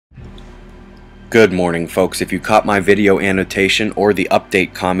Good morning, folks. If you caught my video annotation or the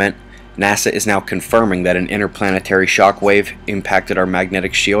update comment, NASA is now confirming that an interplanetary shock wave impacted our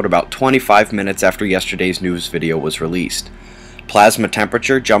magnetic shield about 25 minutes after yesterday's news video was released. Plasma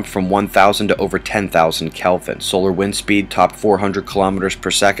temperature jumped from 1,000 to over 10,000 Kelvin. Solar wind speed topped 400 kilometers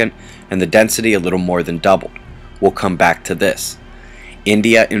per second, and the density a little more than doubled. We'll come back to this.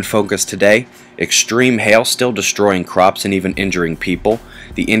 India in focus today. Extreme hail still destroying crops and even injuring people.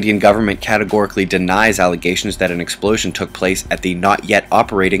 The Indian government categorically denies allegations that an explosion took place at the not yet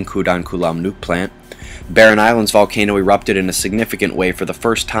operating Kudankulam nuke plant. Barren Island's volcano erupted in a significant way for the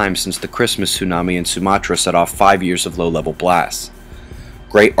first time since the Christmas tsunami in Sumatra set off 5 years of low-level blasts.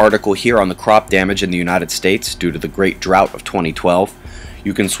 Great article here on the crop damage in the United States due to the great drought of 2012.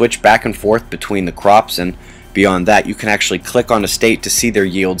 You can switch back and forth between the crops, and beyond that, you can actually click on a state to see their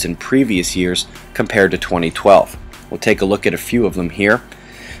yields in previous years compared to 2012. We'll take a look at a few of them here.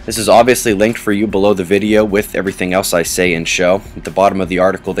 This is obviously linked for you below the video with everything else I say and show. At the bottom of the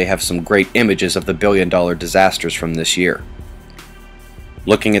article, they have some great images of the billion-dollar disasters from this year.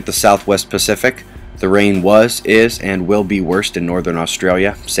 Looking at the Southwest Pacific, the rain was, is, and will be worst in northern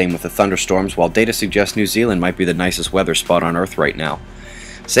Australia. Same with the thunderstorms, while data suggests New Zealand might be the nicest weather spot on Earth right now.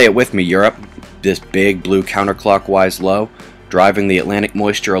 Say it with me, Europe. This big blue counterclockwise low, driving the Atlantic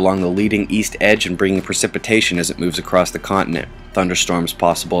moisture along the leading east edge and bringing precipitation as it moves across the continent. Thunderstorms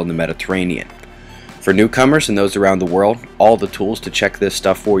possible in the Mediterranean. For newcomers and those around the world, all the tools to check this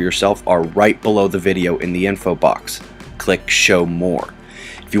stuff for yourself are right below the video in the info box. Click Show More.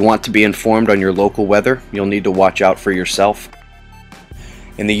 If you want to be informed on your local weather, you'll need to watch out for yourself.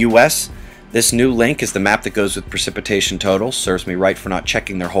 In the US, this new link is the map that goes with precipitation totals. Serves me right for not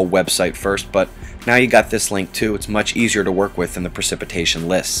checking their whole website first, but now you got this link too. It's much easier to work with than the precipitation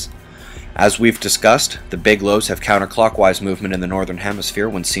lists. As we've discussed, the big lows have counterclockwise movement in the northern hemisphere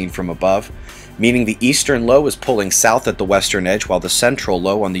when seen from above, meaning the eastern low is pulling south at the western edge while the central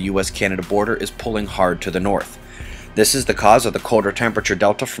low on the US-Canada border is pulling hard to the north. This is the cause of the colder temperature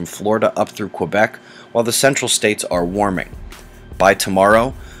delta from Florida up through Quebec, while the central states are warming. By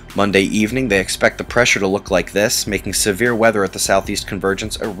tomorrow, Monday evening, they expect the pressure to look like this, making severe weather at the southeast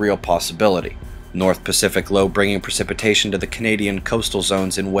convergence a real possibility. North Pacific low bringing precipitation to the Canadian coastal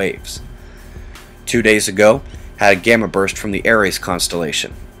zones in waves. 2 days ago, had a gamma burst from the Aries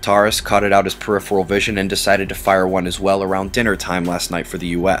constellation. Taurus caught it out as peripheral vision and decided to fire one as well around dinner time last night for the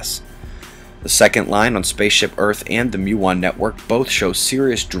US. The second line on Spaceship Earth and the Mu-1 network both show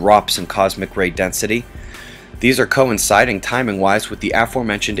serious drops in cosmic ray density. These are coinciding timing-wise with the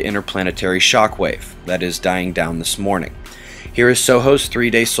aforementioned interplanetary shockwave that is dying down this morning. Here is SOHO's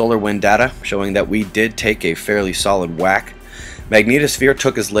 3-day solar wind data showing that we did take a fairly solid whack. Magnetosphere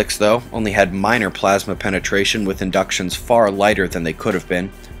took his licks though, only had minor plasma penetration with inductions far lighter than they could have been.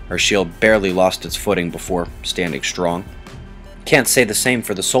 Our shield barely lost its footing before standing strong. Can't say the same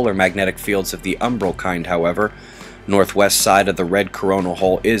for the solar magnetic fields of the umbral kind, however. Northwest side of the red coronal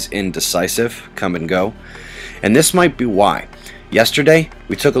hole is indecisive, come and go. And this might be why. Yesterday,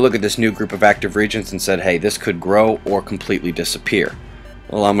 we took a look at this new group of active regions and said, hey, this could grow or completely disappear.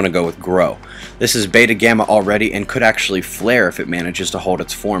 Well, I'm going to go with grow. This is beta gamma already and could actually flare if it manages to hold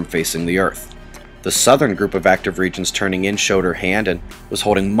its form facing the Earth. The southern group of active regions turning in showed her hand and was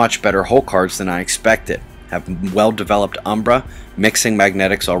holding much better hole cards than I expected. Have well-developed umbra, mixing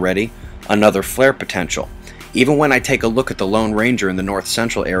magnetics already, another flare potential. Even when I take a look at the Lone Ranger in the north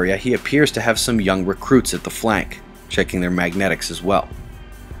central area, he appears to have some young recruits at the flank, checking their magnetics as well.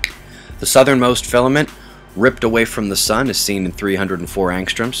 The southernmost filament, ripped away from the sun, is seen in 304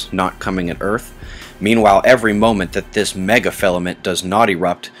 angstroms, not coming at Earth. Meanwhile, every moment that this mega filament does not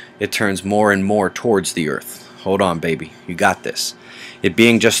erupt, it turns more and more towards the Earth. Hold on, baby, you got this. It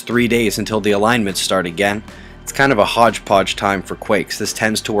being just 3 days until the alignments start again, it's kind of a hodgepodge time for quakes. This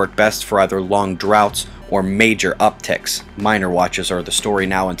tends to work best for either long droughts or major upticks. Minor watches are the story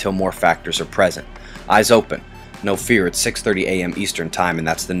now until more factors are present. Eyes open. No fear, it's 6:30 a.m. Eastern Time, and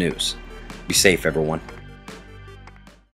that's the news. Be safe, everyone.